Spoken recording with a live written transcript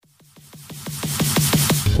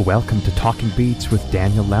Welcome to Talking Beats with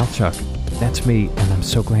Daniel Lalchuk. That's me, and I'm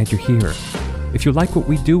so glad you're here. If you like what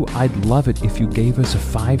we do, I'd love it if you gave us a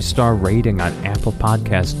 5-star rating on Apple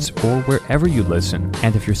Podcasts or wherever you listen.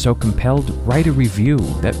 And if you're so compelled, write a review.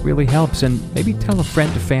 That really helps, and maybe tell a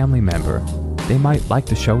friend or family member. They might like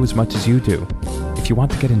the show as much as you do. If you want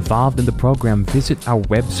to get involved in the program, visit our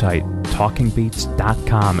website,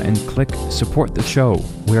 talkingbeats.com, and click Support the Show,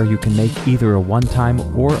 where you can make either a one-time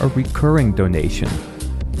or a recurring donation.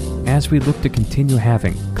 As we look to continue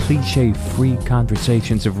having cliché-free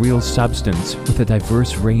conversations of real substance with a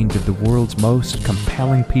diverse range of the world's most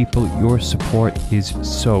compelling people, your support is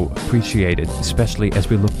so appreciated, especially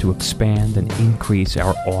as we look to expand and increase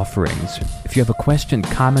our offerings. If you have a question,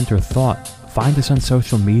 comment, or thought, find us on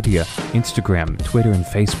social media, Instagram, Twitter, and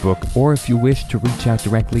Facebook, or if you wish to reach out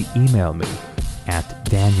directly, email me at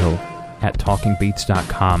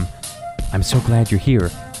daniel@talkingbeats.com. I'm so glad you're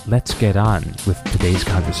here. Let's get on with today's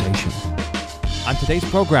conversation. On today's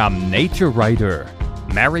program, nature writer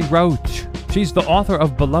Mary Roach. She's the author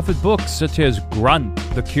of beloved books such as Grunt,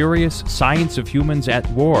 The Curious Science of Humans at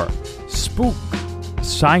War, Spook,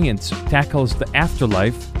 Science Tackles the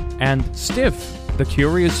Afterlife, and Stiff, The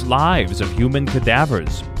Curious Lives of Human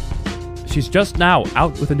Cadavers. She's just now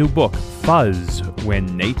out with a new book, Fuzz,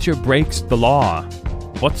 When Nature Breaks the Law.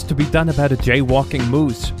 What's to be done about a jaywalking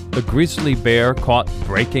moose, a grizzly bear caught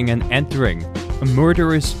breaking and entering, a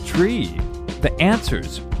murderous tree? The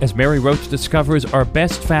answers, as Mary Roach discovers, are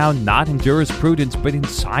best found not in jurisprudence but in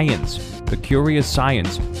science, the curious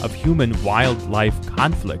science of human-wildlife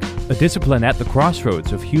conflict, a discipline at the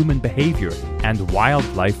crossroads of human behavior and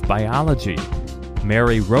wildlife biology.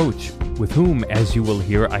 Mary Roach, with whom, as you will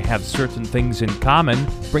hear, I have certain things in common,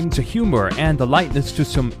 brings a humor and a lightness to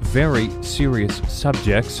some very serious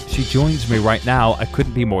subjects. She joins me right now. I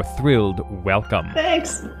couldn't be more thrilled. Welcome.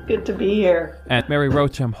 Thanks. Good to be here. And Mary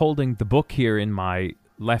Roach, I'm holding the book here in my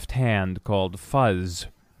left hand called Fuzz,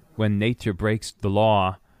 When Nature Breaks the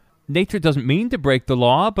Law. Nature doesn't mean to break the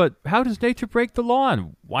law, but how does nature break the law,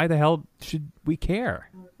 and why the hell should we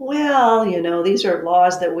care? Well, these are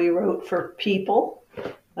laws that we wrote for people.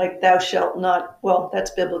 Like thou shalt not, well,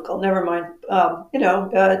 that's biblical, never mind.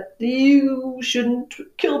 You shouldn't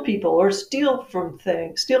kill people or steal from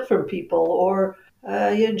people, or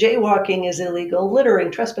jaywalking is illegal,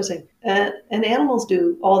 littering, trespassing. And animals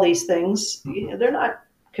do all these things. They're not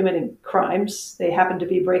committing crimes. They happen to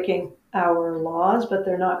be breaking our laws, but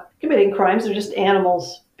they're not committing crimes. They're just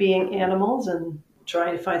animals being animals and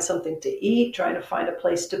trying to find something to eat, trying to find a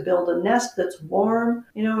place to build a nest that's warm,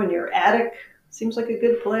 in your attic. Seems like a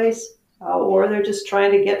good place. Or they're just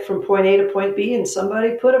trying to get from point A to point B and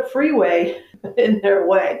somebody put a freeway in their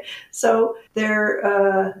way. So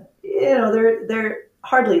they're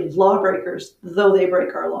hardly lawbreakers, though they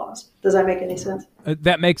break our laws. Does that make any sense?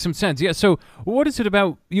 That makes some sense. Yeah. So what is it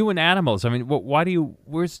about you and animals? I mean,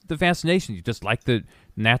 where's the fascination? You just like the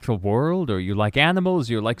natural world, or you like animals?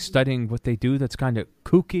 You like studying what they do that's kind of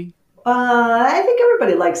kooky? I think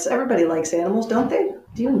everybody likes animals, don't they?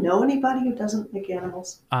 Do you know anybody who doesn't like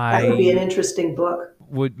animals? That would be an interesting book.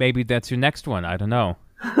 Maybe that's your next one. I don't know.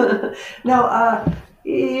 No,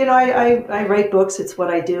 I write books. It's what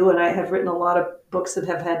I do, and I have written a lot of books that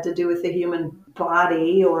have had to do with the human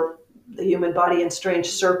body, or the human body in strange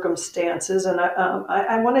circumstances. And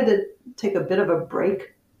I wanted to take a bit of a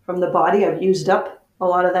break from the body. I've used up a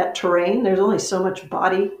lot of that terrain. There's only so much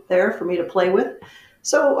body there for me to play with.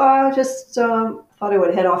 So I just thought I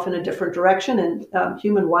would head off in a different direction. And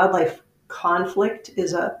human-wildlife conflict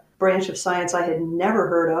is a branch of science I had never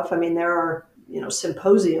heard of. I mean, there are,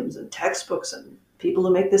 symposiums and textbooks and people who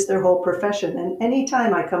make this their whole profession. And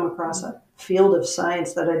anytime I come across a field of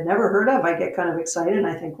science that I'd never heard of, I get kind of excited. And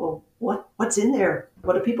I think, well, what's in there?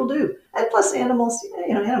 What do people do? And plus animals,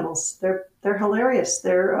 animals, they're hilarious.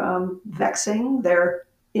 They're vexing. They're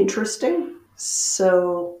interesting.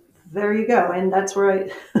 So there you go. And that's where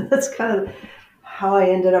that's kind of how I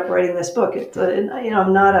ended up writing this book.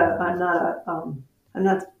 I'm not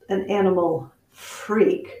an animal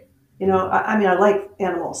freak. I like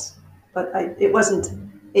animals, but it wasn't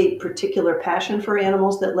a particular passion for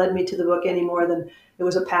animals that led me to the book any more than it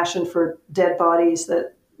was a passion for dead bodies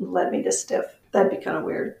that led me to Stiff. That'd be kind of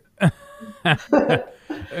weird.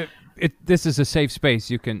 This is a safe space.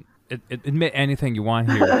 You can admit anything you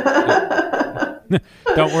want here.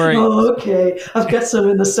 Don't worry. Oh, okay. I've got some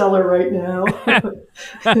in the cellar right now.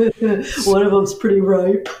 One of them's pretty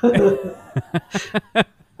ripe.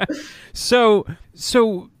 So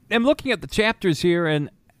I'm looking at the chapters here, and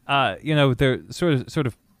they're sort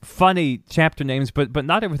of funny chapter names, but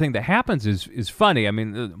not everything that happens is funny. I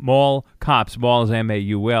mean, Maul Cops, Maul is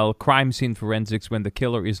M-A-U-L, crime scene forensics when the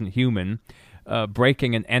killer isn't human,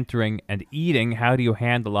 breaking and entering and eating, how do you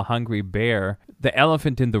handle a hungry bear, the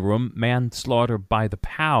elephant in the room, manslaughter by the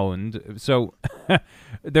pound. So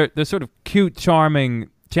they're sort of cute, charming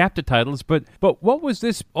chapter titles, but what was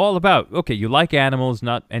this all about? Okay, you like animals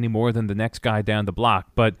not any more than the next guy down the block,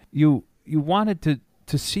 but you wanted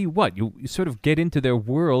to see what? You sort of get into their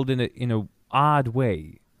world in a odd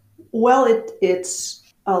way. Well,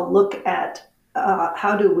 it's a look at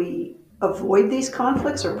how do we avoid these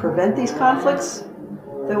conflicts or prevent these conflicts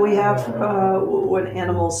that we have when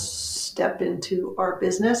animals step into our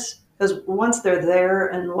business. Because once they're there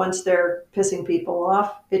and once they're pissing people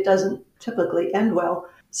off, it doesn't typically end well.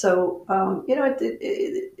 So,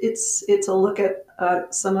 it's a look at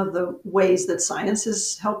some of the ways that science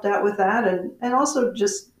has helped out with that, and also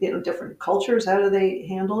just, different cultures, how do they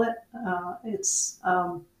handle it? It's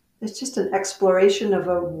just an exploration of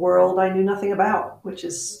a world I knew nothing about, which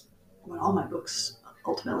is what all my books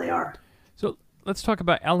ultimately are. So let's talk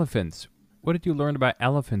about elephants. What did you learn about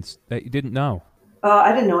elephants that you didn't know?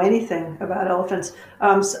 I didn't know anything about elephants,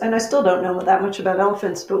 and I still don't know that much about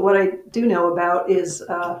elephants, but what I do know about is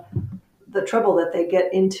the trouble that they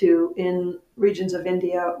get into in regions of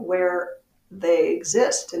India where they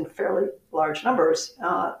exist in fairly large numbers.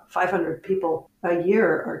 500 people a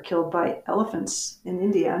year are killed by elephants in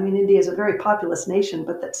India. I mean, India is a very populous nation,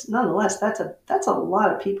 but that's a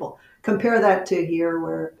lot of people. Compare that to here,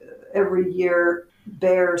 where every year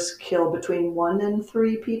bears kill between 1 and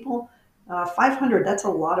 3 people. 500, that's a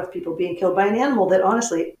lot of people being killed by an animal that,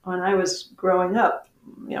 honestly, when I was growing up,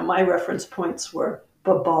 my reference points were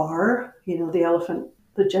Babar, the elephant,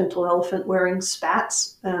 the gentle elephant wearing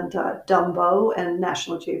spats, and Dumbo and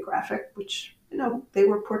National Geographic, which, they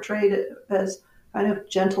were portrayed as kind of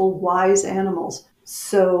gentle, wise animals.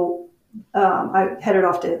 So I headed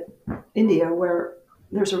off to India, where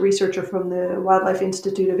there's a researcher from the Wildlife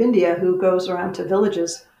Institute of India who goes around to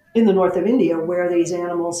villages in the north of India where these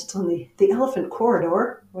animals, it's on the elephant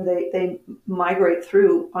corridor, where they migrate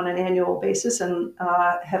through on an annual basis and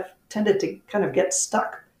have tended to kind of get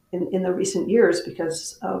stuck in the recent years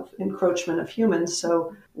because of encroachment of humans.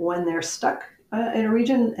 So when they're stuck in a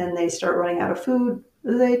region and they start running out of food,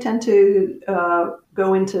 they tend to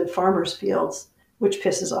go into farmers' fields, which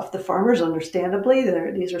pisses off the farmers, understandably.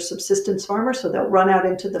 These are subsistence farmers, so they'll run out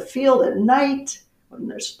into the field at night when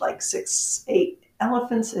there's like 6, 8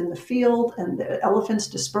 elephants in the field, and the elephants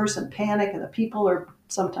disperse and panic, and the people are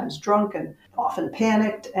sometimes drunk and often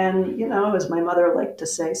panicked. And, as my mother liked to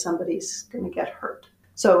say, somebody's going to get hurt.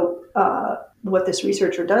 So what this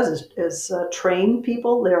researcher does is train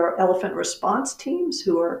people. There are elephant response teams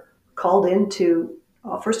who are called in to,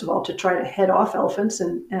 first of all, to try to head off elephants.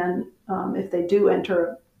 And if they do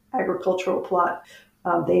enter an agricultural plot,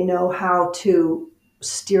 they know how to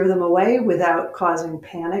steer them away without causing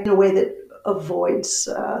panic in a way that avoids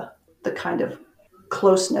the kind of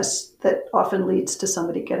closeness that often leads to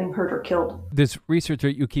somebody getting hurt or killed. This researcher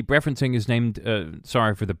you keep referencing is named,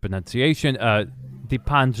 sorry for the pronunciation,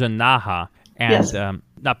 Deepanjanaha, and yes.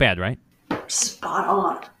 Not bad, right? Spot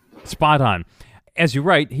on. Spot on. As you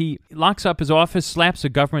write, he locks up his office, slaps a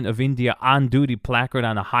Government of India on-duty placard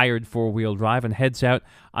on a hired four-wheel drive, and heads out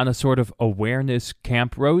on a sort of awareness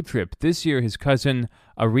camp road trip. This year, his cousin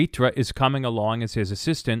Aritra is coming along as his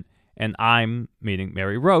assistant, and I'm, meaning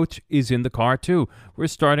Mary Roach, is in the car too. We're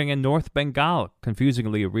starting in North Bengal,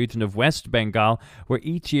 confusingly a region of West Bengal, where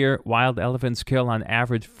each year wild elephants kill on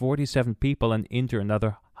average 47 people and injure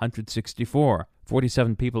another 164.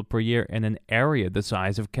 47 people per year in an area the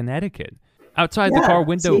size of Connecticut. Outside the car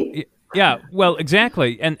window... See? Yeah, well,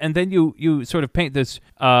 exactly. And then you sort of paint this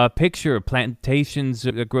picture of plantations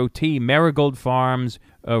that grow tea, marigold farms,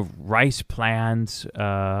 rice plants.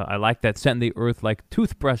 I like that, set in the earth like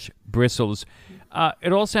toothbrush bristles.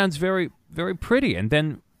 It all sounds very, very pretty. And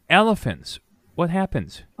then elephants. What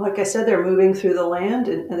happens? Like I said, they're moving through the land,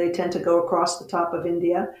 and they tend to go across the top of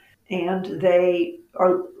India. And they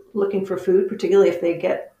are looking for food, particularly if they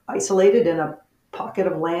get isolated in a pocket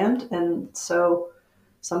of land. And so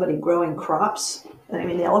somebody growing crops, I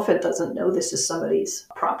mean, the elephant doesn't know this is somebody's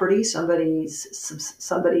property, somebody's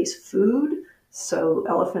food. So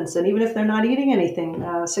elephants, and even if they're not eating anything,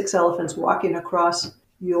 6 elephants walking across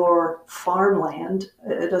your farmland,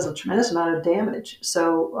 it does a tremendous amount of damage.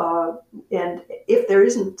 So, and if there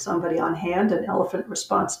isn't somebody on hand, an elephant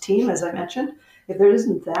response team, as I mentioned, if there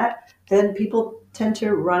isn't that, then people tend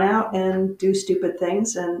to run out and do stupid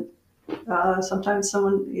things, and sometimes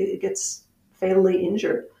someone gets fatally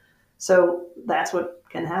injured. So that's what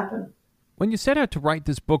can happen. When you set out to write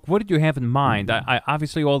this book, what did you have in mind? I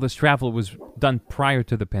obviously, all this travel was done prior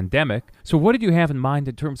to the pandemic. So what did you have in mind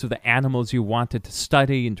in terms of the animals you wanted to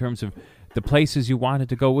study, in terms of the places you wanted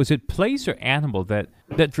to go? Was it place or animal that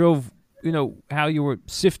drove, how you were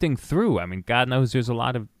sifting through? I mean, God knows there's a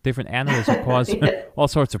lot of different animals that cause all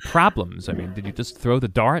sorts of problems. I mean, did you just throw the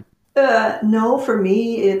dart? No, for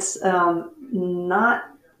me, it's not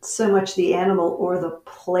so much the animal or the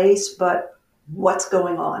place, but what's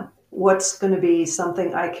going on. What's going to be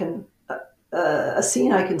something I can, a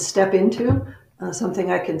scene I can step into,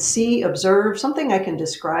 something I can see, observe, something I can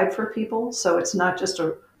describe for people. So it's not just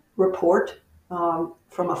a report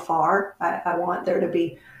from afar. I want there to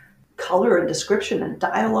be color and description and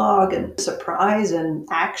dialogue and surprise and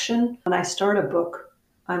action. When I start a book,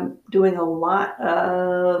 I'm doing a lot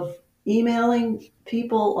of emailing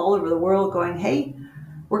people all over the world going, hey,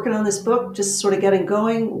 working on this book, just sort of getting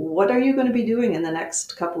going. What are you going to be doing in the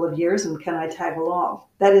next couple of years, and can I tag along?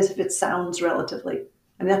 That is, if it sounds relatively,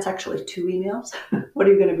 and that's actually 2 emails. What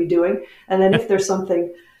are you going to be doing? And then if there's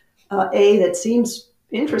something, A, that seems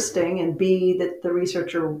interesting, and B, that the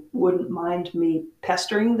researcher wouldn't mind me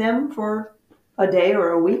pestering them for a day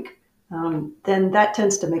or a week, then that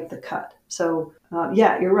tends to make the cut. So,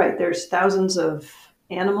 yeah, you're right. There's thousands of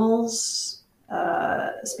animals,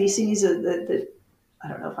 species that I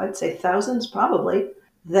don't know if I'd say thousands, probably,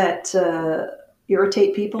 that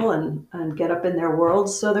irritate people and get up in their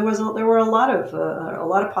worlds. So there were a lot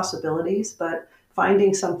of possibilities, but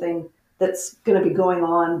finding something that's going to be going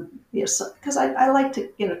on, because I like to,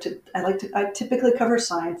 I typically cover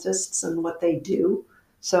scientists and what they do.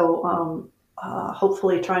 So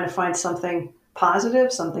hopefully trying to find something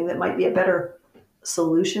positive, something that might be a better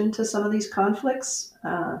solution to some of these conflicts.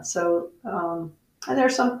 And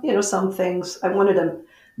there's some things I wanted a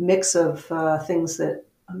mix of things that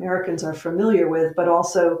Americans are familiar with, but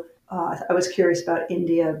also I was curious about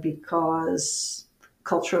India because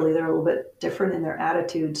culturally they're a little bit different in their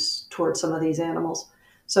attitudes towards some of these animals.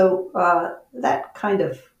 So that kind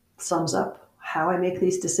of sums up how I make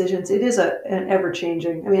these decisions. It is an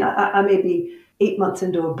ever-changing. I mean, I may be 8 months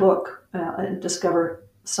into a book and discover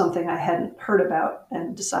something I hadn't heard about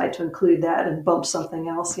and decide to include that and bump something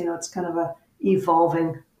else. It's kind of a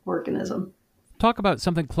evolving organism. Talk about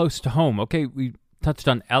something close to home. Okay, we touched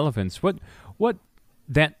on elephants. What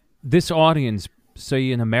that this audience,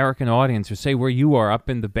 say an American audience, or say where you are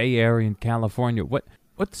up in the Bay Area in California,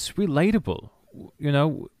 what's relatable?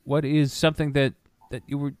 What is something that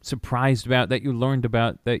you were surprised about, that you learned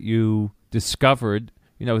about, that you discovered,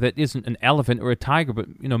 that isn't an elephant or a tiger, but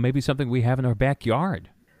maybe something we have in our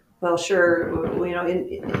backyard? Well, sure.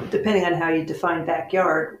 Depending on how you define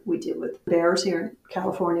backyard, we deal with bears here in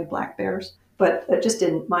California, black bears. But just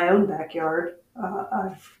in my own backyard,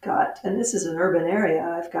 I've got, and this is an urban area,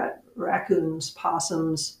 I've got raccoons,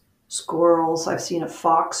 possums, squirrels. I've seen a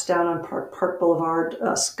fox down on Park Boulevard,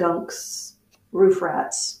 skunks, roof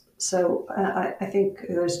rats. So I think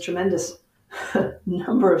there's a tremendous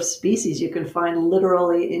number of species you can find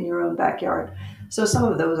literally in your own backyard. So some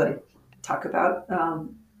of those I talk about.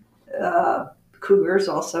 Cougars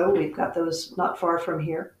also, we've got those not far from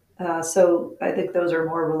here. So I think those are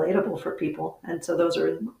more relatable for people, and so those are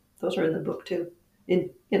in the book too, in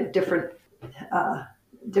different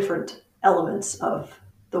elements of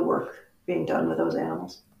the work being done with those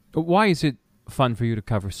animals. But why is it fun for you to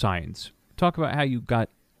cover science? Talk about how you got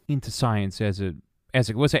into science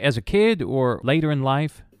was it as a kid or later in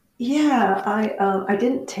life? Yeah, I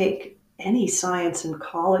didn't take any science in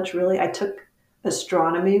college really. I took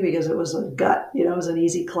astronomy because it was a gut, it was an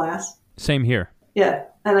easy class. Same here. Yeah.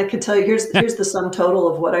 And I can tell you, here's the sum total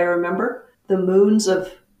of what I remember. The moons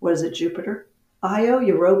of, what is it, Jupiter? Io,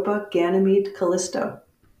 Europa, Ganymede, Callisto.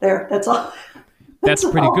 There, that's all. That's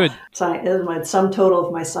pretty good. That is my sum total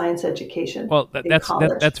of my science education. Well,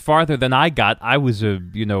 that's farther than I got. I was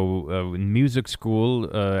in music school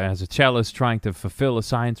as a cellist trying to fulfill a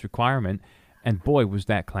science requirement, and boy, was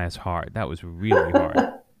that class hard. That was really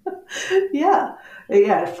hard. Yeah.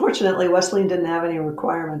 Fortunately, Wesleyan didn't have any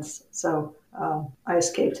requirements, so I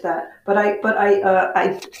escaped that. But I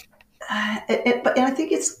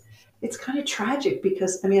think it's kind of tragic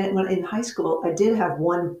because when in high school I did have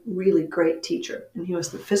one really great teacher, and he was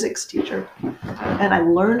the physics teacher, and I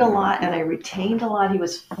learned a lot and I retained a lot. He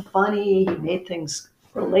was funny. He made things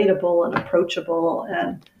relatable and approachable.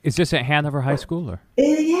 And is this at Hanover High School? Or?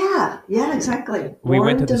 Yeah, exactly. We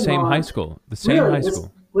went to the same high school.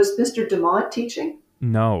 Was Mr. Dumont teaching?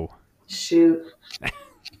 No. Shoot.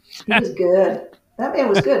 He was good. That man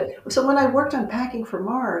was good. So when I worked on Packing for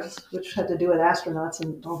Mars, which had to do with astronauts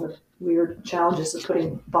and all the weird challenges of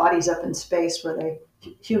putting bodies up in space where they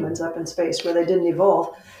humans up in space where they didn't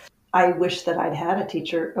evolve. I wish that I'd had a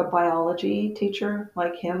teacher, a biology teacher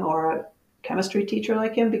like him or a chemistry teacher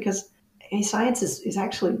like him, because science is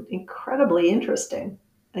actually incredibly interesting.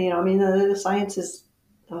 I mean, the science is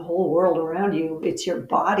the whole world around you. It's your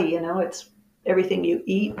body, it's everything you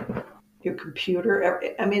eat, your computer.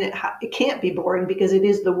 I mean, it can't be boring because it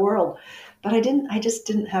is the world. But I just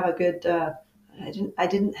didn't have a good, I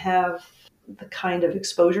didn't have the kind of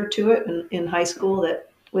exposure to it in high school that,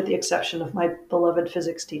 with the exception of my beloved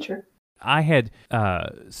physics teacher. I had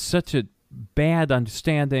such a bad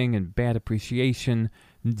understanding and bad appreciation,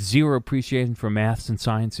 zero appreciation for maths and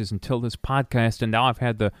sciences until this podcast, and now I've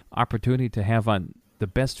had the opportunity to have on the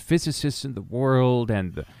best physicists in the world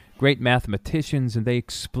and the great mathematicians, and they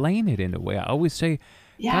explain it in a way. I always say,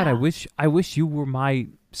 God, I wish you were my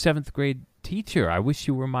 7th grade teacher. I wish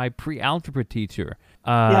you were my pre-algebra teacher.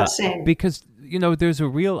 Same. Because, there's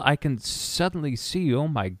I can suddenly see, oh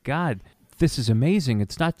my God, this is amazing.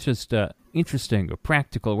 It's not just interesting or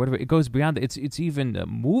practical or whatever. It goes beyond it. It's even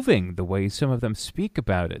moving the way some of them speak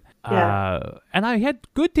about it. And I had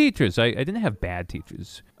good teachers. I didn't have bad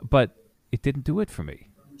teachers, but it didn't do it for me.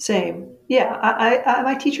 Same. Yeah, I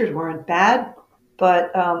my teachers weren't bad,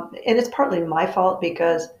 but and it's partly my fault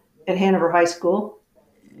because at Hanover High School,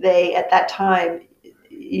 at that time,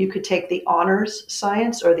 you could take the honors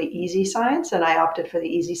science or the easy science, and I opted for the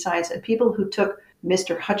easy science. And people who took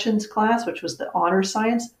Mr. Hutchins' class, which was the honors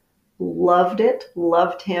science, loved it,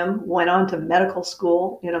 loved him, went on to medical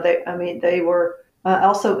school. They were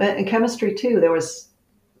also in chemistry too. There was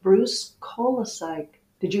Bruce Kolasik.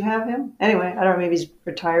 Did you have him? Anyway, I don't know, maybe he's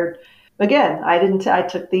retired. Again, I didn't. I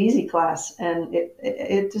took the easy class, and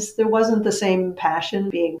it just, there wasn't the same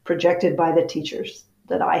passion being projected by the teachers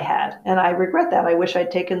that I had, and I regret that. I wish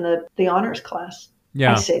I'd taken the honors class.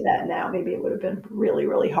 Yeah. I say that now. Maybe it would have been really,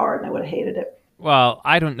 really hard, and I would have hated it. Well,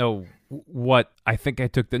 I don't know what. I think I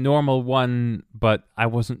took the normal one, but I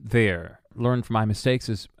wasn't there. Learn from my mistakes,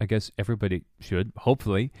 as I guess everybody should,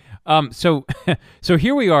 hopefully. So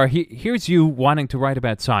here we are. Here's you wanting to write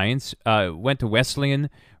about science. Went to Wesleyan,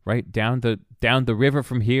 right down the river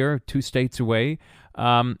from here, 2 states away.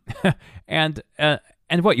 And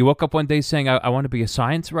what, you woke up one day saying, I want to be a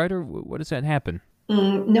science writer? What does that happen?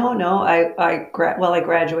 No. I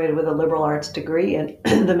graduated with a liberal arts degree in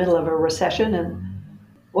the middle of a recession, and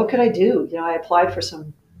what could I do? I applied for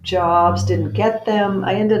some jobs, didn't get them.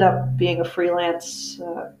 I ended up being a freelance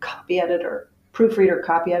copy editor, proofreader,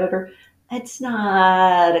 copy editor. It's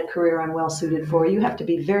not a career I'm well suited for. You have to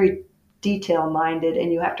be very detail-minded,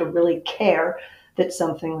 and you have to really care that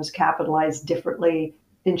something was capitalized differently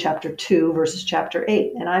in chapter 2 versus chapter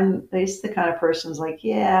 8. And I'm the kind of person who's like,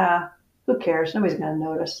 yeah, who cares? Nobody's going to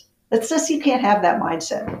notice. It's just, you can't have that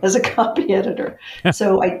mindset as a copy editor.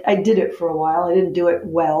 So I did it for a while. I didn't do it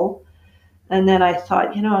well. And then I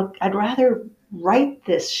thought, I'd rather write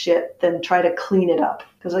this shit than try to clean it up.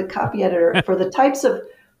 Because a copy editor, for the types of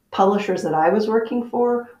publishers that I was working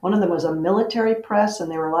for, one of them was a military press,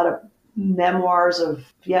 and there were a lot of memoirs of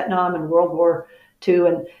Vietnam and World War II.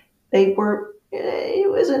 And it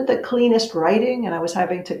wasn't the cleanest writing, and I was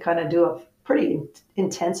having to kind of do a pretty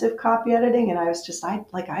intensive copy editing. And I was just, I'd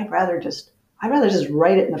rather just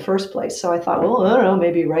write it in the first place. So I thought, well, I don't know,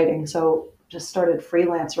 maybe writing. So just started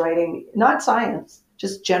freelance writing, not science,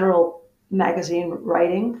 just general magazine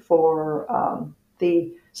writing for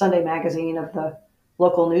the Sunday magazine of the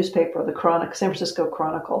local newspaper, the San Francisco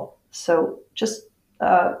Chronicle. So just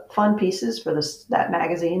fun pieces for that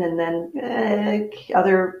magazine, and then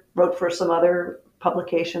wrote for some other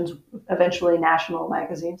publications, eventually national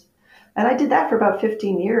magazines. And I did that for about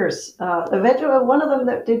 15 years. Eventually, one of them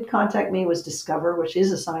that did contact me was Discover, which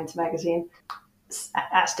is a science magazine.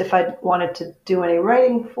 Asked if I wanted to do any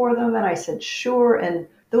writing for them, and I said sure. And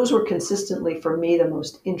those were consistently, for me, the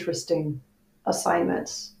most interesting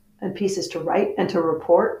assignments and pieces to write and to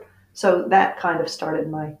report. So that kind of started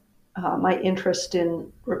my interest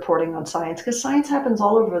in reporting on science, because science happens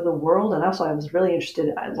all over the world. And also I was really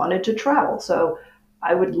interested. I wanted to travel, so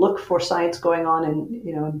I would look for science going on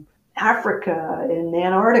in Africa, in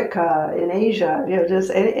Antarctica, in Asia.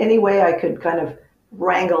 Just any way I could kind of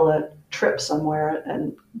wrangle a trip somewhere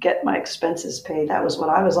and get my expenses paid. That was what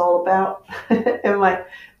I was all about in my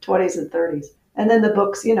 20s and 30s. And then the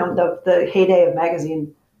books, the heyday of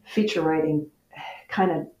magazine feature writing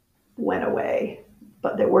kind of went away.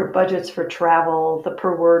 But there were budgets for travel. The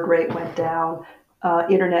per word rate went down.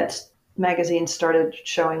 Internet magazines started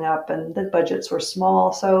showing up, and the budgets were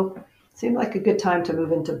small. So it seemed like a good time to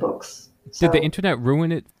move into books. Did the internet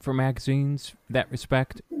ruin it for magazines in that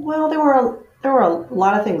respect? Well, there were a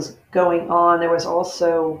lot of things going on. There was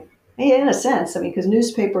also, in a sense, I mean, because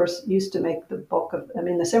newspapers used to make the bulk of, I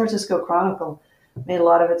mean, the San Francisco Chronicle made a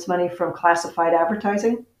lot of its money from classified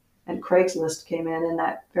advertising, and Craigslist came in, and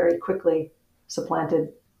that very quickly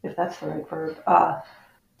supplanted, if that's the right verb,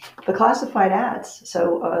 the classified ads.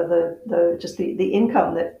 So the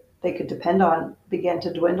income that they could depend on began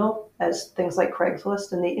to dwindle as things like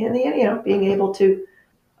Craigslist and the being able to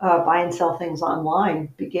buy and sell things online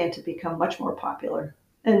began to become much more popular.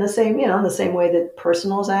 And the same way that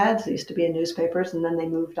personals ads used to be in newspapers, and then they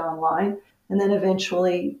moved online, and then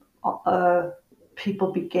eventually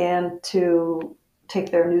people began to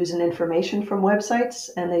take their news and information from websites,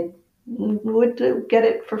 and they would get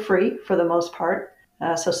it for free for the most part.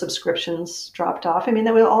 So subscriptions dropped off. I mean,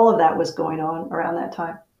 all of that was going on around that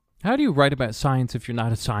time. How do you write about science if you're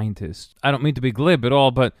not a scientist? I don't mean to be glib at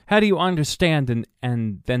all, but how do you understand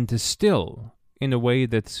and then distill in a way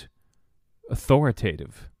that's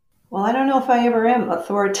authoritative? Well, I don't know if I ever am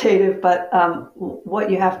authoritative, but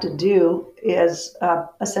what you have to do is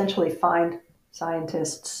essentially find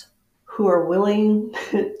scientists who are willing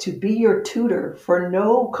to be your tutor for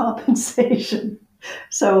no compensation.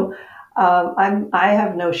 So I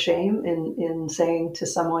have no shame in saying to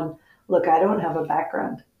someone, look, I don't have a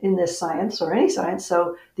background in this science or any science,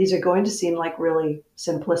 so these are going to seem like really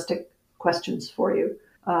simplistic questions for you.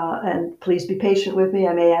 And please be patient with me.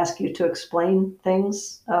 I may ask you to explain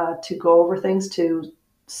things, to go over things, to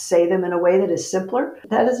say them in a way that is simpler.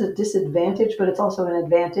 That is a disadvantage, but it's also an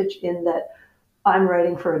advantage in that I'm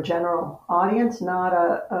writing for a general audience, not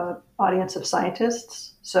a audience of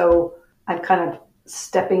scientists. So I'm kind of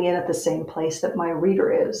stepping in at the same place that my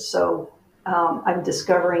reader is. So I'm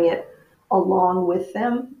discovering it along with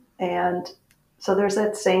them. And so there's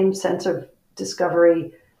that same sense of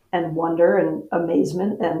discovery and wonder and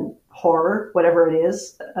amazement and horror, whatever it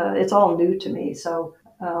is. It's all new to me. So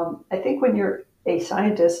I think when you're a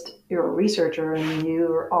scientist, you're a researcher, and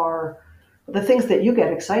the things that you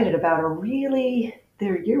get excited about are really,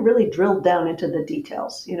 you're really drilled down into the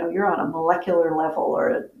details. You're on a molecular level,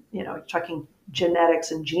 or, talking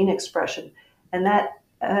genetics and gene expression. And that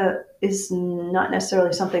is not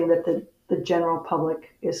necessarily something that the general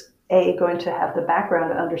public is, A, going to have the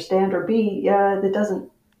background to understand, or B,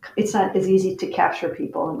 it's not as easy to capture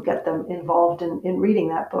people and get them involved in reading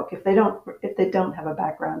that book if they don't have a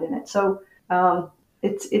background in it. So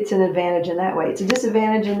it's an advantage in that way. It's a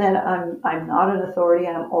disadvantage in that I'm not an authority,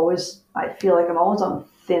 and I feel like I'm always on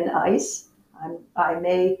thin ice. I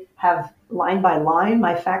may have line by line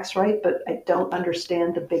my facts right, but I don't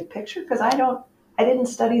understand the big picture because I didn't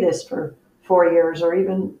study this for 4 years or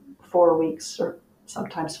even 4 weeks or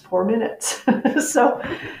sometimes 4 minutes. So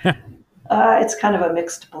it's kind of a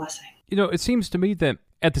mixed blessing. It seems to me that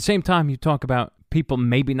at the same time you talk about people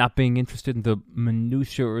maybe not being interested in the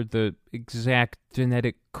minutiae or the exact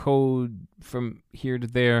genetic code from here to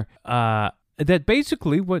there, that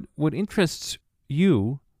basically what interests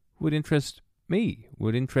you would interest me,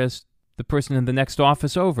 would interest the person in the next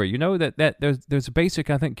office over. That there's a basic,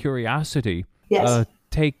 I think, curiosity. Yes.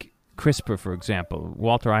 Take CRISPR, for example.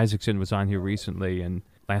 Walter Isaacson was on here recently, and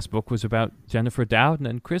last book was about Jennifer Doudna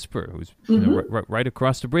and CRISPR, who's right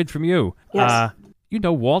across the bridge from you. Yes.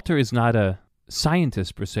 Walter is not a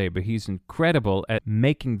scientist per se, but he's incredible at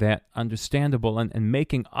making that understandable and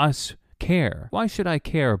making us care. Why should I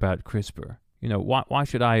care about CRISPR? Why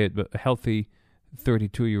should I, a healthy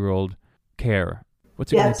 32-year-old, care?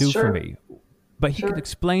 What's it going to do for me? But he can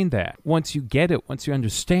explain that. Once you get it, once you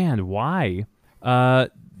understand why,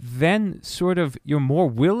 then sort of you're more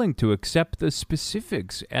willing to accept the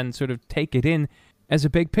specifics and sort of take it in as a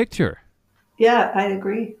big picture. Yeah, I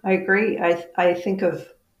agree. I think of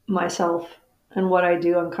myself and what I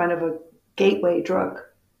do. I'm kind of a gateway drug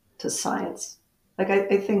to science. Like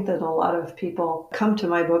I think that a lot of people come to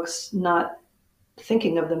my books not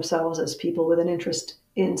thinking of themselves as people with an interest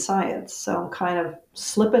in science. So I'm kind of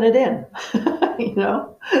slipping it in,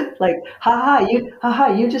 like,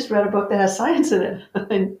 you just read a book that has science in it.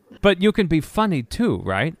 But you can be funny too,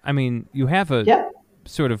 right? I mean, you have a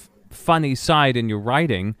sort of funny side in your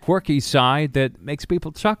writing, quirky side that makes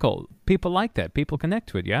people chuckle. People like that. People connect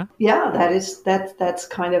to it, yeah? Yeah, that's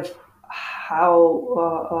kind of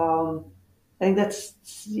how, I think that's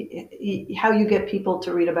how you get people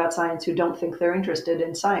to read about science who don't think they're interested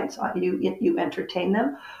in science. You entertain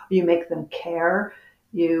them, you make them care,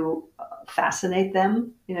 you fascinate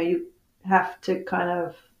them. You have to kind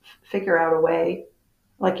of figure out a way,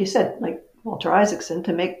 like you said, like Walter Isaacson,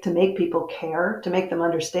 to make people care, to make them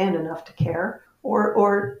understand enough to care,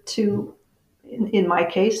 or to, in my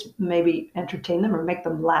case, maybe entertain them or make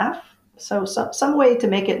them laugh. So some way to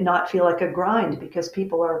make it not feel like a grind, because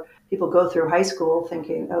people are, people go through high school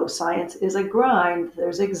thinking, oh, science is a grind.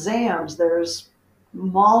 There's exams, there's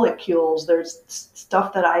molecules, there's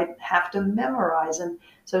stuff that I have to memorize. And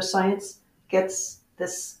so science gets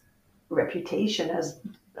this reputation as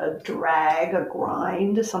a drag, a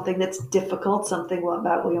grind, something that's difficult, something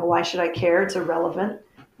about, why should I care? It's irrelevant.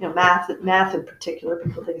 Math in particular,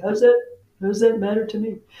 people think, how does that matter to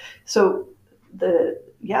me? So the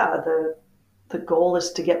goal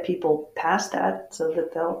is to get people past that so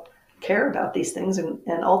that they'll care about these things and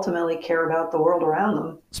ultimately care about the world around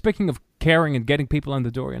them. Speaking of caring and getting people in the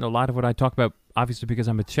door, a lot of what I talk about, obviously because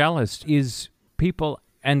I'm a cellist, is people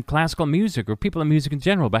and classical music, or people in music in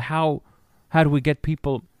general. But how do we get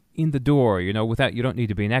people in the door? Without, you don't need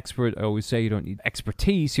to be an expert. I always say you don't need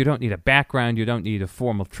expertise, you don't need a background, you don't need a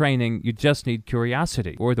formal training. You just need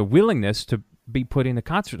curiosity or the willingness to be put in a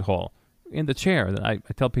concert hall, in the chair. I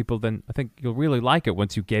tell people, then I think you'll really like it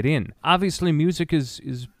once you get in. Obviously, music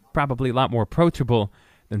is probably a lot more approachable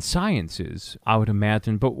than science is, I would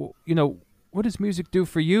imagine. But, what does music do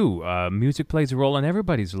for you? Music plays a role in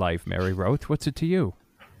everybody's life, Mary Roach. What's it to you?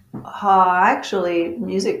 Actually,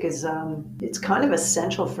 music is, it's kind of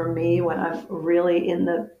essential for me when I'm really in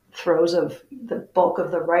the throes of the bulk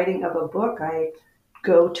of the writing of a book. I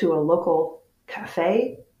go to a local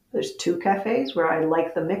cafe. There's 2 cafes where I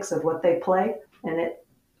like the mix of what they play, and it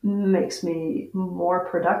makes me more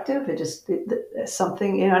productive. It's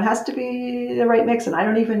something, it has to be the right mix. And I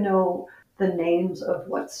don't even know the names of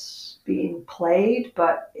what's being played,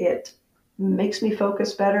 but it makes me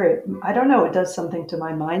focus better. I don't know, it does something to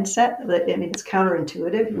my mindset. It's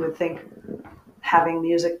counterintuitive. You would think having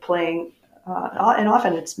music playing, and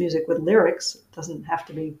often it's music with lyrics. It doesn't have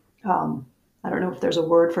to be, I don't know if there's a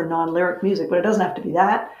word for non-lyric music, but it doesn't have to be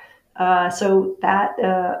that. So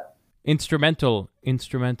that... Instrumental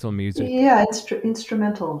music. Yeah,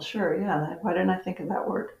 instrumental, sure, yeah. Why didn't I think of that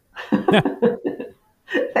word?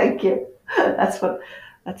 Thank you. That's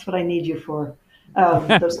what I need you for.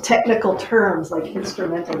 Those technical terms like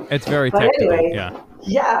instrumental. It's very technical, anyway,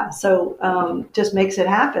 yeah. So just makes it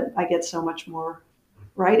happen. I get so much more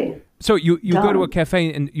writing. So you go to a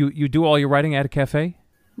cafe and you do all your writing at a cafe?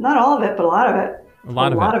 Not all of it, but a lot of it. A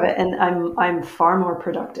lot of it. And I'm far more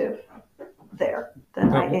productive there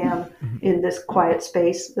than I am in this quiet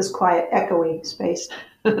space, this quiet, echoey space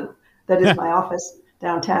that is my office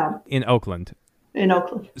downtown. In Oakland.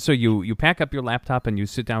 So you pack up your laptop and you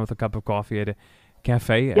sit down with a cup of coffee at a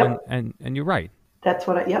cafe. Yep. and you write. That's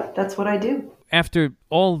what I do. After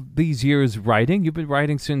all these years writing, you've been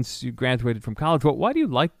writing since you graduated from college. Why do you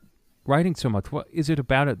like writing so much? What is it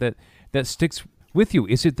about it that sticks with you?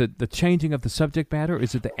 Is it the changing of the subject matter?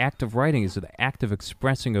 Is it the act of writing? Is it the act of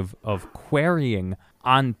expressing, of querying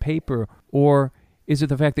on paper? Or is it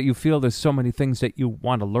the fact that you feel there's so many things that you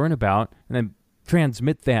want to learn about and then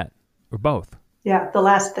transmit that, or both? Yeah, the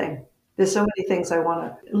last thing. There's so many things I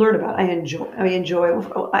want to learn about. I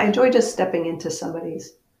enjoy just stepping into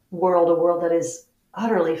somebody's world, a world that is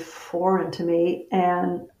utterly foreign to me,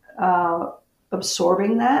 and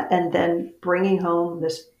absorbing that, and then bringing home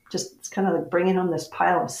this, just it's kind of like bringing home this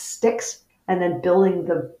pile of sticks, and then building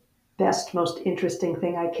the best, most interesting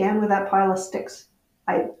thing I can with that pile of sticks.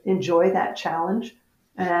 I enjoy that challenge.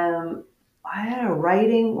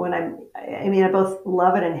 Writing, I both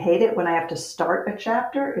love it and hate it when I have to start a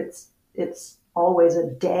chapter. It's always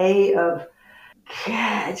a day of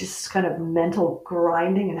just kind of mental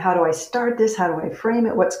grinding, and how do I start this? How do I frame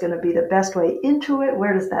it? What's going to be the best way into it?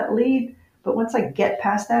 Where does that lead? But once I get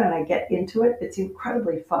past that and I get into it, it's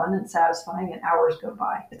incredibly fun and satisfying, and hours go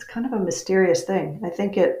by. It's kind of a mysterious thing. I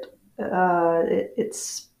think it's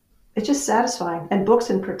just satisfying, and books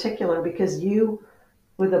in particular, because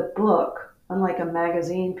with a book, unlike a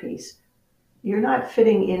magazine piece, you're not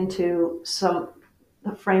fitting into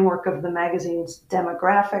the framework of the magazine's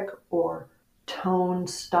demographic or tone,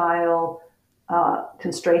 style,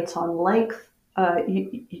 constraints on length.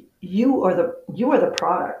 You are the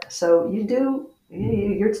product. So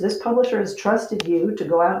this publisher has trusted you to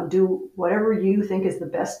go out and do whatever you think is the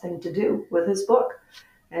best thing to do with this book,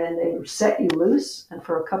 and they set you loose. And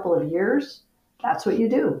for a couple of years, that's what you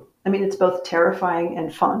do. It's both terrifying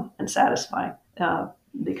and fun and satisfying,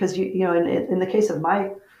 because in the case of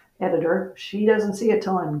my editor, she doesn't see it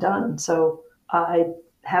till I'm done. So I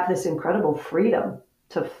have this incredible freedom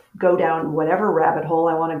to go down whatever rabbit hole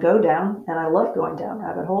I want to go down, and I love going down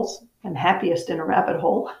rabbit holes. I'm happiest in a rabbit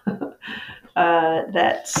hole.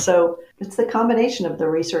 So it's the combination of the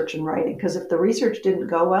research and writing. Because if the research didn't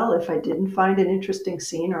go well, if I didn't find an interesting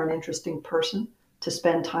scene or an interesting person to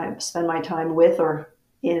spend my time with or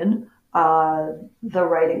in, the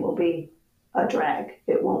writing will be a drag.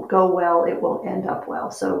 It won't go well. It won't end up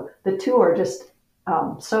well. So the two are just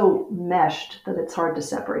so meshed that it's hard to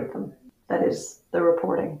separate them. That is the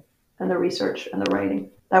reporting and the research and the writing.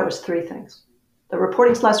 That was three things: the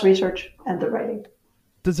reporting / research and the writing.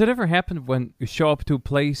 Does it ever happen when you show up to a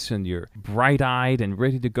place and you're bright-eyed and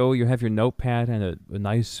ready to go, you have your notepad and a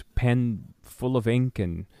nice pen full of ink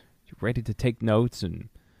and you're ready to take notes, and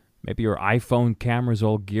maybe your iPhone camera's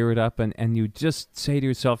all geared up, and you just say to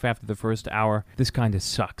yourself after the first hour, this kind of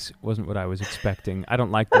sucks. It wasn't what I was expecting. I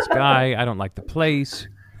don't like this guy. I don't like the place.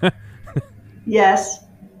 Yes.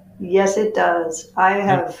 Yes, it does. I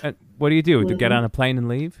have. And what do you do? To get on a plane and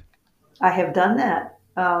leave? I have done that.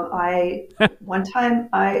 One time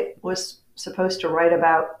I was supposed to write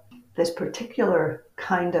about this particular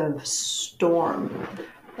kind of storm,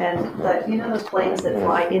 and those planes that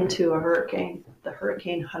fly into a hurricane, the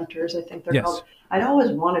hurricane hunters, I think they're called. I'd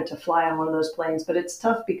always wanted to fly on one of those planes, but it's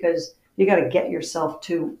tough because you got to get yourself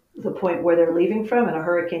to the point where they're leaving from, and a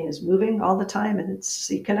hurricane is moving all the time, and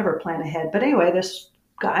you can never plan ahead. But anyway, this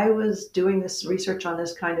guy was doing this research on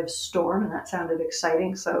this kind of storm, and that sounded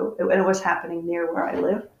exciting. So it was happening near where I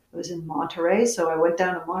live. It was in Monterey. So I went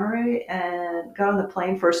down to Monterey and got on the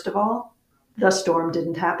plane. First of all, the storm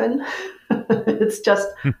didn't happen. It's just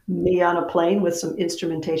me on a plane with some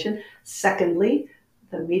instrumentation. Secondly,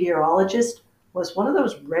 the meteorologist was one of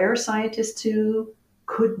those rare scientists who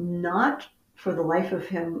could not, for the life of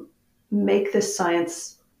him, make this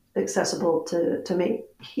science accessible to me.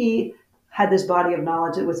 He had this body of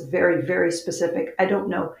knowledge that was very, very specific. I don't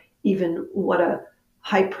know even what a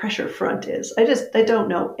high pressure front is. I don't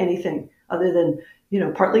know anything other than,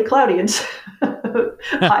 partly cloudy and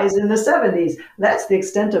highs in the 70s. That's the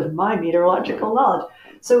extent of my meteorological knowledge.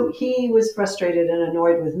 So he was frustrated and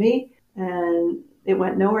annoyed with me, and it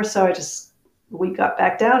went nowhere. So we got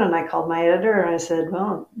back down, and I called my editor and I said,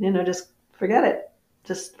 well, just forget it.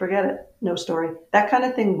 Just forget it. No story. That kind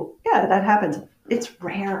of thing. Yeah, that happens. It's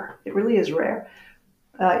rare. It really is rare.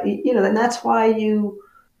 And that's why you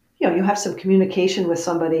have some communication with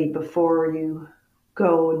somebody before you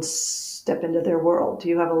go and step into their world.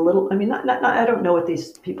 You have a little. I mean, I don't know what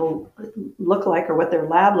these people look like or what their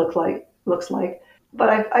lab looks like, but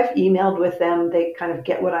I've emailed with them. They kind of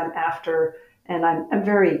get what I'm after, and I'm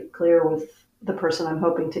very clear with the person I'm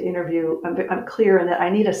hoping to interview. I'm clear in that I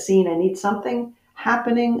need a scene. I need something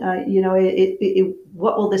happening.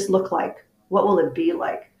 What will this look like? What will it be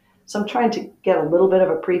like? So I'm trying to get a little bit of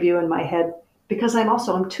a preview in my head because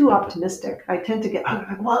I'm too optimistic. I tend to get,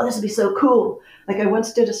 wow, this would be so cool. Like I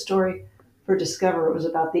once did a story for Discover. It was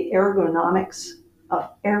about the ergonomics of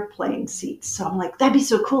airplane seats. So I'm like, that'd be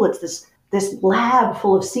so cool. It's this lab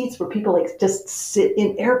full of seats where people like just sit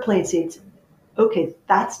in airplane seats. Okay,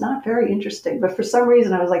 that's not very interesting. But for some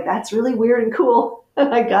reason I was like, that's really weird and cool.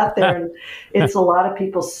 And I got there and it's a lot of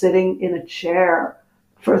people sitting in a chair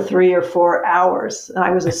for 3 or 4 hours. And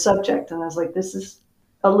I was a subject, and I was like, this is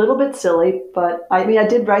a little bit silly, but I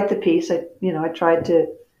did write the piece. I tried to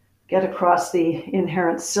get across the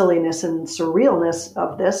inherent silliness and surrealness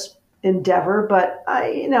of this endeavor, but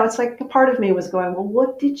it's like a part of me was going, well,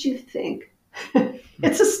 what did you think?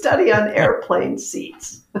 It's a study on airplane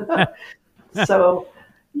seats. So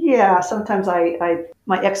yeah, sometimes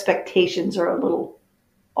my expectations are a little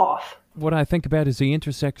off. What I think about is the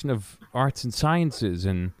intersection of arts and sciences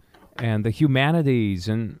and the humanities,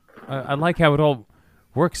 and I like how it all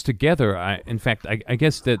works together. In fact, I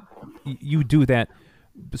guess that you do that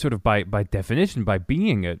sort of by definition, by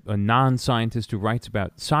being a non-scientist who writes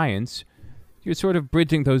about science. You're sort of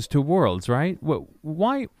bridging those two worlds, right?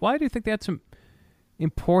 Why do you think that's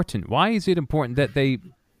important? Why is it important that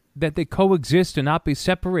they coexist and not be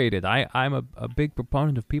separated? I'm a big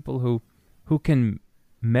proponent of people who can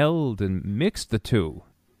meld and mix the two.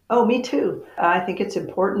 Oh, me too. I think it's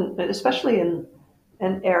important, especially in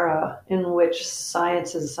an era in which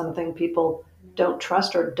science is something people don't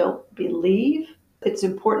trust or don't believe. It's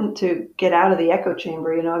important to get out of the echo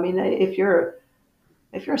chamber. If you're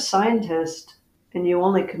a scientist and you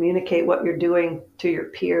only communicate what you're doing to your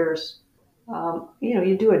peers,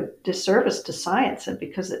 you do a disservice to science. And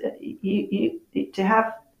because to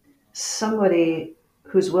have somebody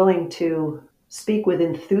who's willing to speak with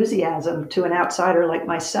enthusiasm to an outsider like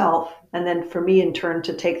myself, and then for me in turn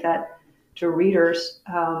to take that to readers,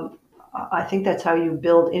 I think that's how you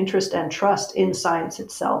build interest and trust in science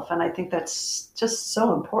itself. And I think that's just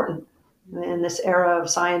so important in this era of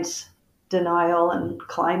science denial and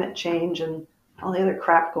climate change and all the other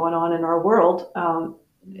crap going on in our world. I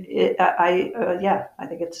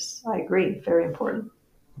agree, very important.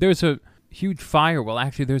 There's a huge fire. Well,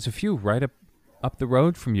 actually, there's a few right up the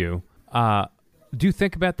road from you. Do you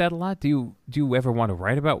think about that a lot? Do you ever want to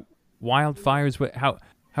write about wildfires?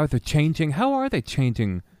 How they're changing? How are they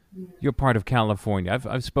changing your part of California?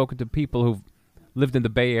 I've spoken to people who've lived in the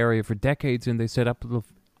Bay Area for decades, and they said up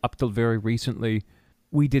till very recently,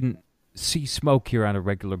 we didn't see smoke here on a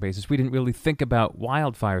regular basis. We didn't really think about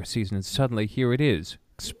wildfire season, and suddenly here it is,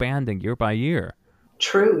 expanding year by year.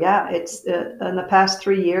 True, yeah. It's in the past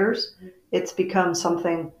 3 years, it's become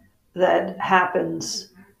something that happens.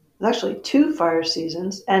 There's actually two fire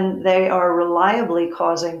seasons, and they are reliably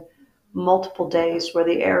causing multiple days where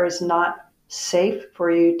the air is not safe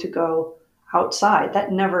for you to go outside.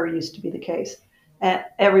 That never used to be the case. And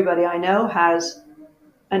everybody I know has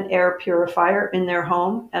an air purifier in their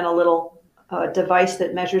home and a little device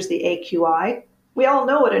that measures the AQI. We all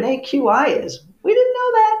know what an AQI is. We didn't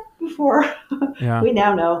know that before. Yeah. We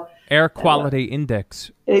now know. Air quality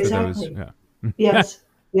index. Exactly. For those, yeah. Yes.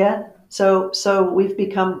 Yeah. So we've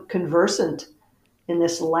become conversant in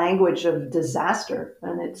this language of disaster,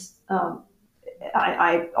 and it's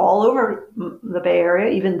I all over the Bay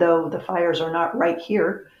Area, even though the fires are not right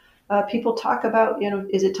here. People talk about,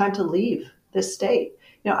 is it time to leave this state?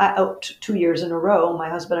 2 years in a row, my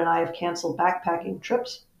husband and I have canceled backpacking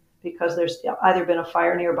trips because there's either been a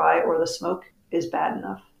fire nearby or the smoke is bad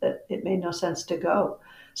enough that it made no sense to go.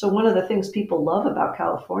 So one of the things people love about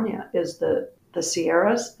California is the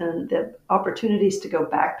Sierras and the opportunities to go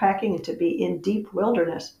backpacking and to be in deep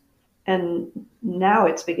wilderness. And now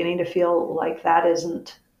it's beginning to feel like that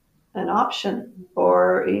isn't an option,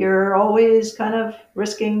 or you're always kind of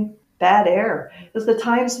risking bad air. There's the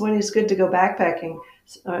times when it's good to go backpacking,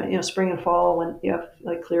 spring and fall, when you have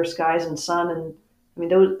like clear skies and sun. And I mean,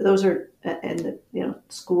 those are, and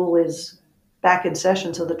school is back in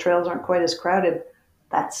session, so the trails aren't quite as crowded.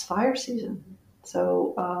 That's fire season.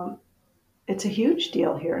 So it's a huge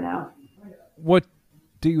deal here now. What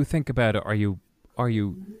do you think about it? Are you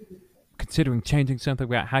considering changing something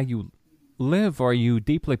about how you live? Are you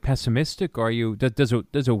deeply pessimistic? Does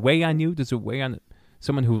it weigh on you? Does it weigh on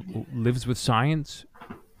someone who lives with science?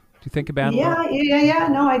 Do you think about it? Yeah.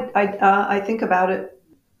 No, I think about it.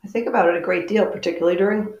 I think about it a great deal, particularly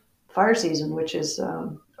during fire season, which is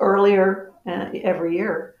earlier every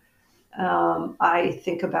year. I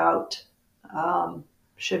think about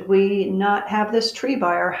should we not have this tree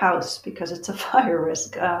by our house because it's a fire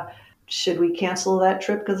risk? Should we cancel that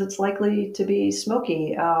trip because it's likely to be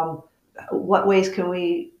smoky? What ways can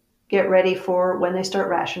we get ready for when they start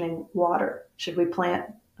rationing water? Should we plant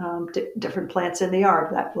different plants in the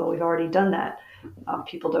yard? We've already done that.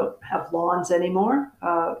 People don't have lawns anymore.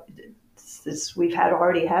 We've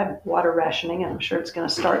already had water rationing, and I'm sure it's going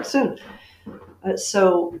to start soon.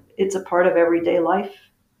 So it's a part of everyday life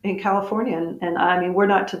in California. And I mean, we're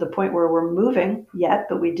not to the point where we're moving yet,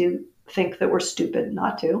 but we do think that we're stupid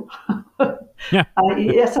not to. Yeah.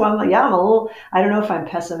 So I'm a little, I don't know if I'm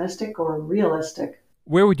pessimistic or realistic.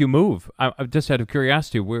 Where would you move? I just out of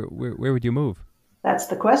curiosity, where would you move? That's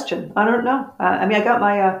the question. I don't know. I mean, I got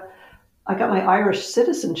my Irish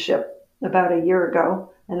citizenship about a year ago,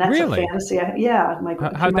 and that's Really? a fantasy. Through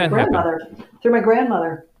my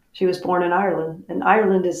grandmother. She was born in Ireland, and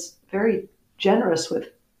Ireland is very generous with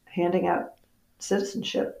handing out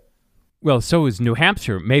citizenship. Well, so is New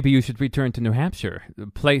Hampshire. Maybe you should return to New Hampshire, the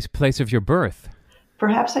place of your birth.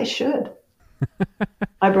 Perhaps I should.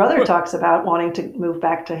 My brother talks about wanting to move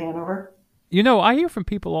back to Hanover. I hear from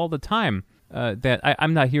people all the time that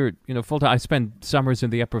I'm not here, full time. I spend summers in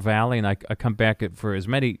the Upper Valley, and I come back for as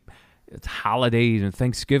many holidays and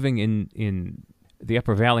Thanksgiving in the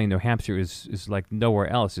Upper Valley in New Hampshire is like nowhere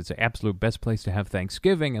else. It's the absolute best place to have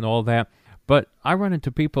Thanksgiving and all that. But I run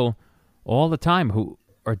into people all the time who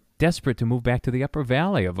are desperate to move back to the Upper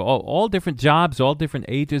Valley of all different jobs, all different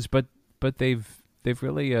ages, but they've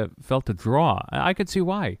really felt a draw. I can see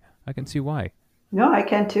why. No, I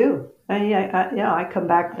can too. I come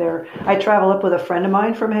back there. I travel up with a friend of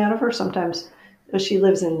mine from Hanover. Sometimes she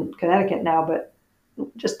lives in Connecticut now, but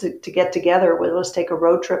just to get together, let's take a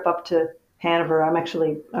road trip up to Hanover.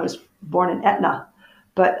 I was born in Etna,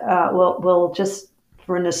 but we'll just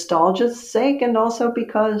for nostalgia's sake, and also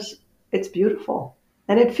because it's beautiful.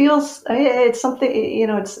 And it feels, it's something,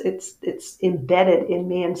 it's embedded in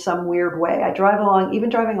me in some weird way. I drive along, even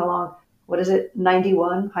driving along, what is it,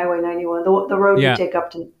 91, Highway 91, the road you take up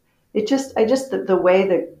to, the way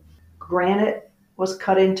the granite was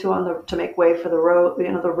cut into to make way for the road,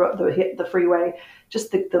 the freeway,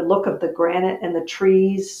 just the look of the granite and the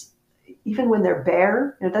trees, even when they're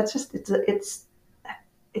bare, that's just,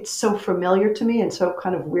 it's so familiar to me and so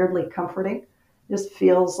kind of weirdly comforting. It just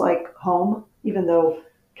feels like home, even though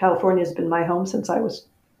California has been my home since I was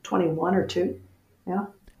 21 or 2. Yeah.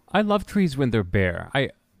 I love trees when they're bare. I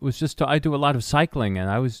do a lot of cycling, and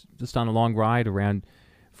I was just on a long ride around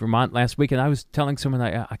Vermont last week, and I was telling someone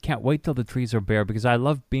I can't wait till the trees are bare because I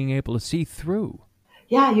love being able to see through.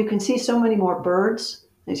 Yeah, you can see so many more birds,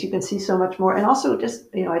 as you can see so much more. And also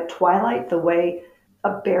just, at twilight, the way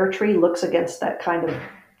a bare tree looks against that kind of,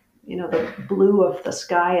 the blue of the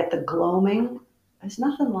sky at the gloaming. There's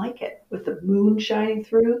nothing like it with the moon shining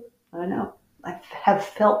through. I know. I have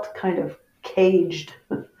felt kind of caged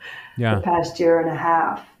the past year and a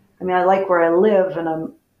half. I mean, I like where I live, and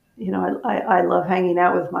I love hanging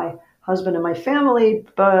out with my husband and my family,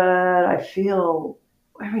 but I feel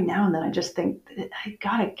every now and then I just think, I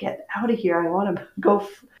gotta get out of here. I want to go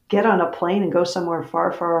get on a plane and go somewhere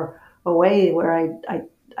far, far away where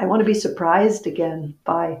I want to be surprised again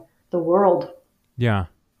by the world. Yeah.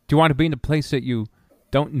 Do you want to be in a place that you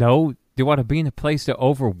don't know? Do you want to be in a place that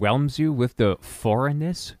overwhelms you with the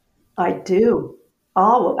foreignness? I do.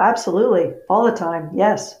 Oh, absolutely. All the time.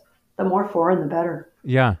 Yes. The more foreign, the better.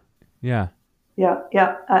 Yeah. Yeah. Yeah.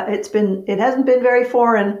 Yeah. It hasn't been very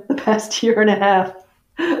foreign the past year and a half.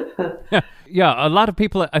 Yeah. A lot of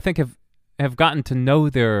people, I think, have gotten to know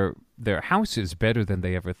their houses better than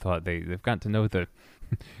they ever thought. They've gotten to know the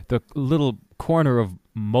little corner of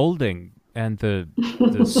molding and the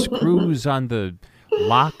screws on the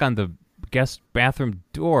lock on the guest bathroom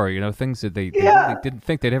door, things that they really didn't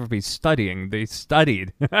think they'd ever be studying. They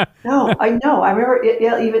studied. No, I know. I remember,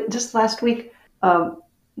 even just last week,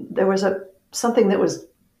 there was something that was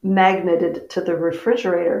magneted to the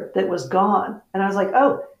refrigerator that was gone. And I was like,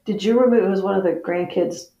 oh, did you remove, it was one of the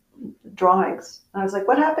grandkids' drawings. And I was like,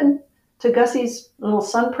 what happened to Gussie's little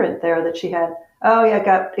sun print there that she had? Oh yeah,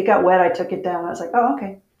 it got wet. I took it down. I was like, oh,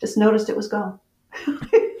 okay. Just noticed it was gone.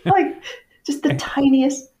 Like just the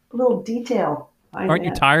tiniest little detail. Aren't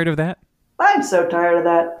you tired of that? I'm so tired of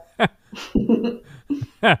that.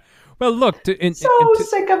 Well, look.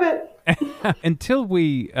 Sick of it. Until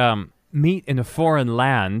we meet in a foreign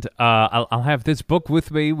land, I'll have this book with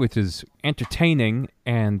me, which is entertaining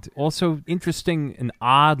and also interesting, an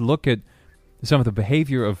odd look at some of the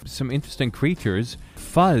behavior of some interesting creatures.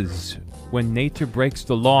 Fuzz, When Nature Breaks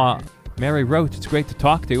the Law. Mary Roach, it's great to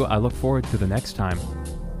talk to you. I look forward to the next time.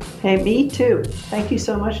 Hey, me too. Thank you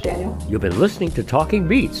so much, Daniel. You've been listening to Talking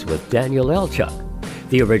Beats with Daniel Elchuk.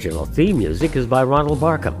 The original theme music is by Ronald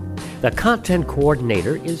Barkham. The content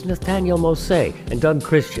coordinator is Nathaniel Mosey, and Doug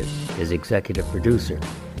Christian is executive producer.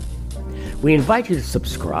 We invite you to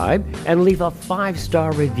subscribe and leave a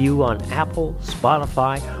 5-star review on Apple,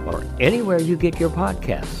 Spotify, or anywhere you get your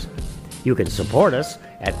podcasts. You can support us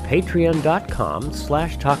at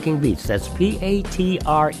patreon.com/talkingbeats. That's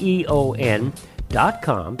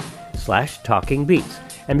patreon.com/talkingbeats.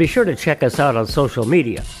 And be sure to check us out on social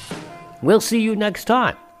media. We'll see you next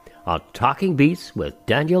time on Talking Beats with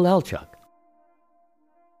Daniel Elchuk.